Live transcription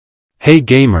Hey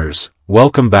gamers,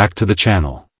 welcome back to the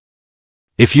channel.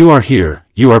 If you are here,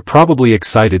 you are probably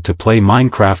excited to play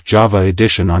Minecraft Java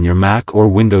Edition on your Mac or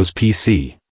Windows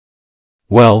PC.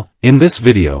 Well, in this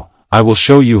video, I will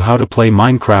show you how to play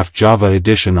Minecraft Java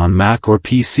Edition on Mac or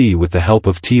PC with the help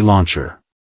of T-Launcher.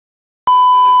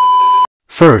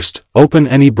 First, open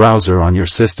any browser on your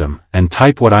system and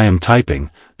type what I am typing,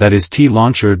 that is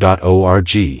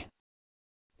tlauncher.org.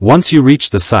 Once you reach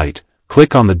the site,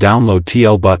 click on the Download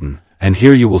TL button, and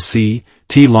here you will see,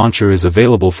 T-Launcher is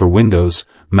available for Windows,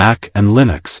 Mac and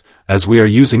Linux, as we are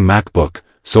using MacBook,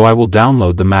 so I will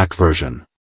download the Mac version.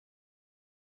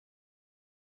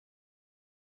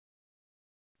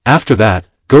 After that,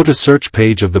 go to search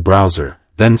page of the browser,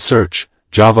 then search,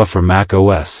 Java for Mac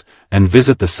OS, and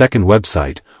visit the second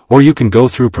website, or you can go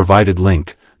through provided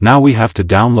link. Now we have to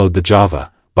download the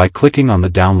Java, by clicking on the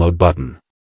download button.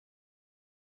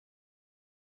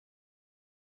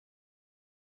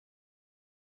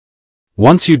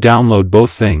 Once you download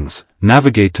both things,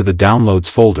 navigate to the Downloads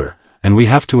folder, and we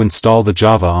have to install the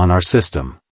Java on our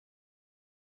system.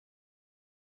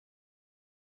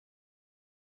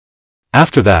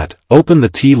 After that, open the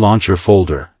T-Launcher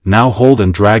folder. Now hold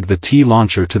and drag the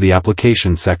T-Launcher to the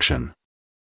Application section.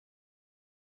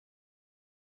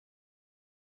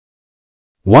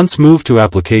 Once moved to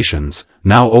Applications,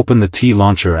 now open the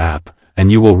T-Launcher app,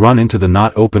 and you will run into the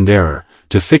Not Opened error.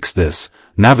 To fix this,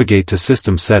 navigate to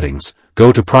System Settings,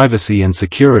 go to Privacy and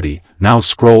Security, now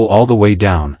scroll all the way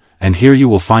down, and here you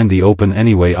will find the Open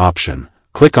Anyway option.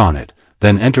 Click on it,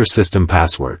 then enter System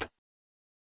Password.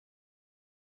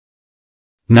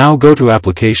 Now go to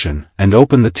Application, and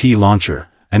open the T-Launcher,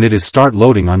 and it is start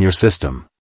loading on your system.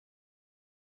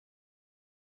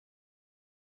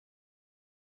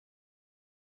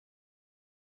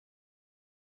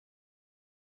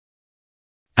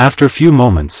 After few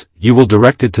moments, you will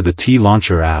directed to the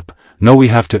T-Launcher app. No, we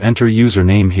have to enter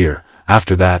username here.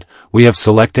 After that, we have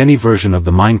select any version of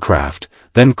the Minecraft,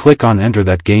 then click on Enter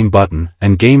That Game button,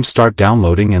 and game start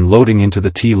downloading and loading into the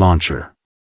T-Launcher.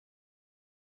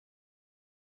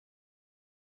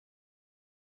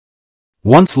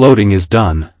 Once loading is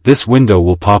done, this window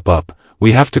will pop up.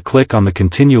 We have to click on the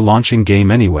Continue Launching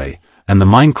Game Anyway, and the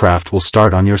Minecraft will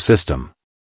start on your system.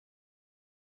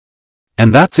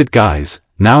 And that's it guys,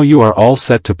 now you are all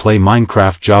set to play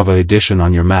Minecraft Java Edition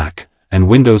on your Mac and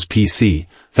Windows PC.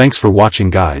 Thanks for watching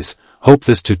guys, hope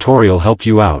this tutorial helped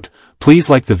you out. Please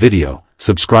like the video,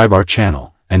 subscribe our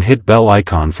channel, and hit bell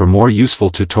icon for more useful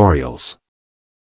tutorials.